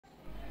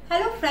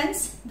Hello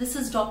friends, this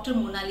is Dr.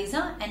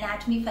 Monalisa,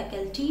 Anatomy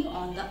faculty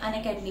on the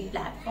Unacademy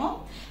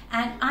platform,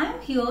 and I am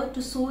here to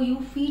show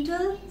you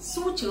fetal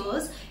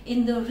sutures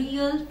in the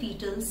real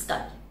fetal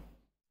skull.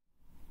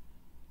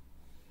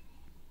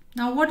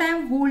 Now what I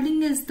am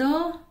holding is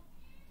the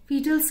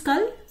fetal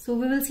skull. So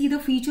we will see the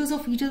features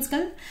of fetal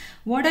skull.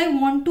 What I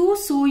want to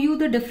show you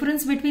the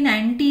difference between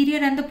anterior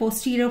and the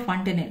posterior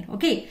fontanelle.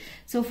 Okay.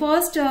 So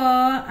first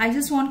I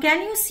just want,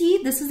 can you see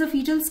this is the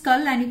fetal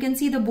skull and you can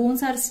see the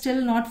bones are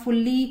still not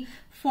fully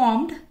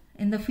formed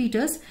in the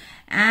fetus.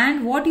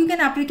 And what you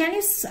can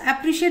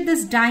appreciate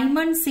this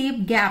diamond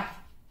shaped gap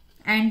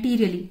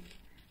anteriorly.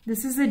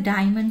 This is a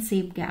diamond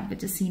shaped gap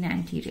which is seen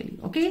anteriorly.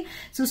 Okay.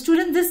 So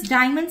students, this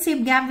diamond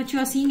shaped gap which you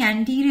are seeing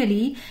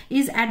anteriorly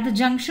is at the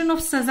junction of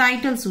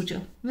sagittal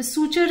suture. Which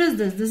suture is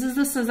this? This is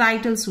the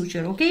sagittal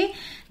suture. Okay.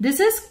 This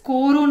is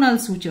coronal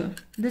suture.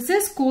 This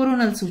is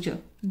coronal suture.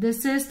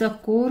 This is the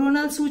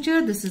coronal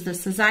suture. This is the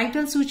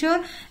sagittal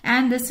suture.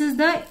 And this is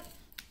the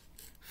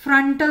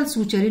frontal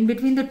suture in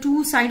between the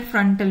two side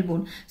frontal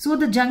bone. So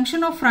the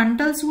junction of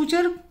frontal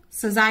suture,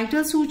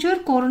 sagittal suture,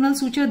 coronal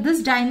suture,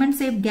 this diamond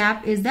shaped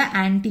gap is the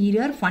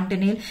anterior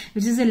fontanelle,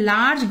 which is a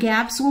large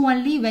gap. So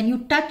only when you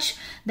touch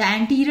the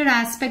anterior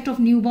aspect of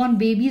newborn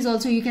babies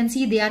also you can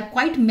see they are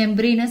quite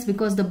membranous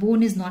because the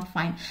bone is not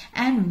fine.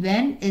 And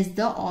when is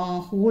the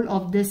whole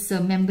of this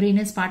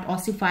membranous part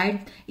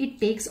ossified? It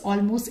takes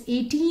almost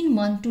 18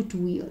 months to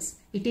 2 years.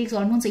 It takes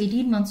almost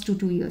 18 months to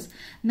 2 years.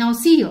 Now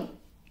see here.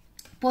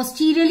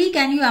 Posteriorly,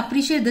 can you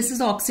appreciate this is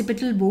the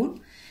occipital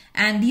bone?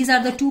 And these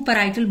are the two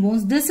parietal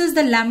bones. This is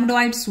the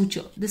lambdoid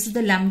suture. This is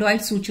the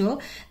lambdoid suture.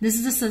 This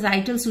is the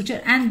sagittal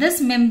suture. And this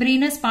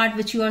membranous part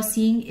which you are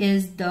seeing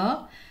is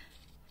the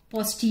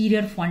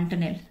posterior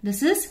fontanelle.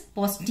 This is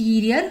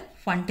posterior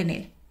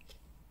fontanelle.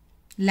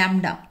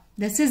 Lambda.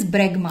 This is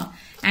bregma.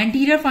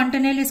 Anterior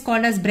fontanelle is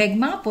called as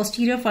bregma.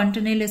 Posterior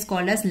fontanelle is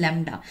called as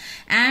lambda.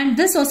 And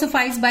this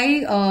ossifies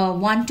by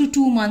 1 to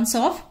 2 months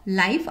of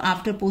life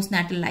after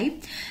postnatal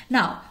life.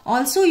 Now,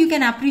 also you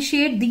can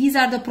appreciate these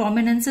are the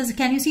prominences.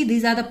 Can you see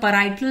these are the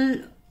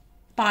parietal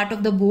part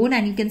of the bone,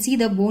 and you can see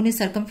the bone is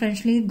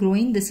circumferentially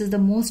growing. This is the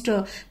most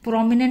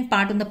prominent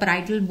part on the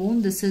parietal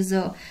bone. This is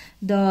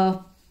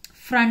the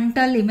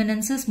frontal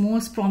eminences,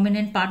 most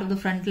prominent part of the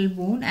frontal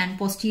bone, and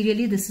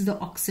posteriorly this is the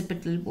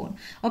occipital bone.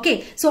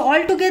 Okay, so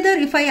altogether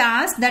if I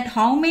ask that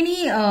how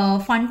many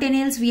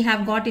fontanelles we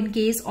have got in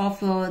case of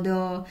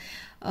the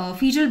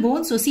fetal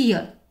bone, so see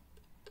here,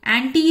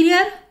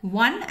 anterior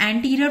 1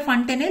 anterior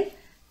fontanelle,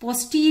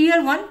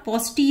 posterior 1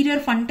 posterior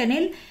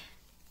fontanelle,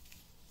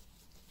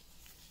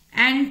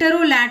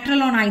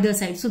 anterolateral on either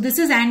side. So this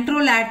is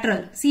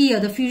anterolateral. See here,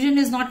 the fusion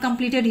is not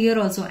completed here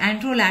also,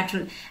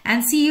 anterolateral.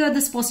 And see here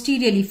this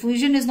posteriorly,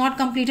 fusion is not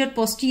completed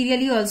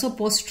posteriorly also,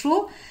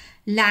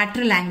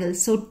 posterolateral angle.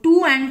 So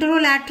 2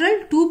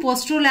 anterolateral, 2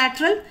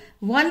 posterolateral,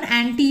 1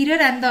 anterior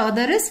and the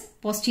other is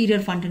posterior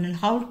fontanelle.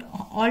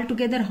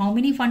 Altogether how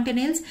many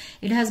fontanelles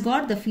it has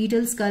got? The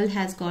fetal skull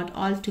has got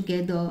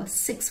altogether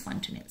 6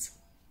 fontanelles.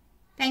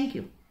 Thank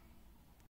you.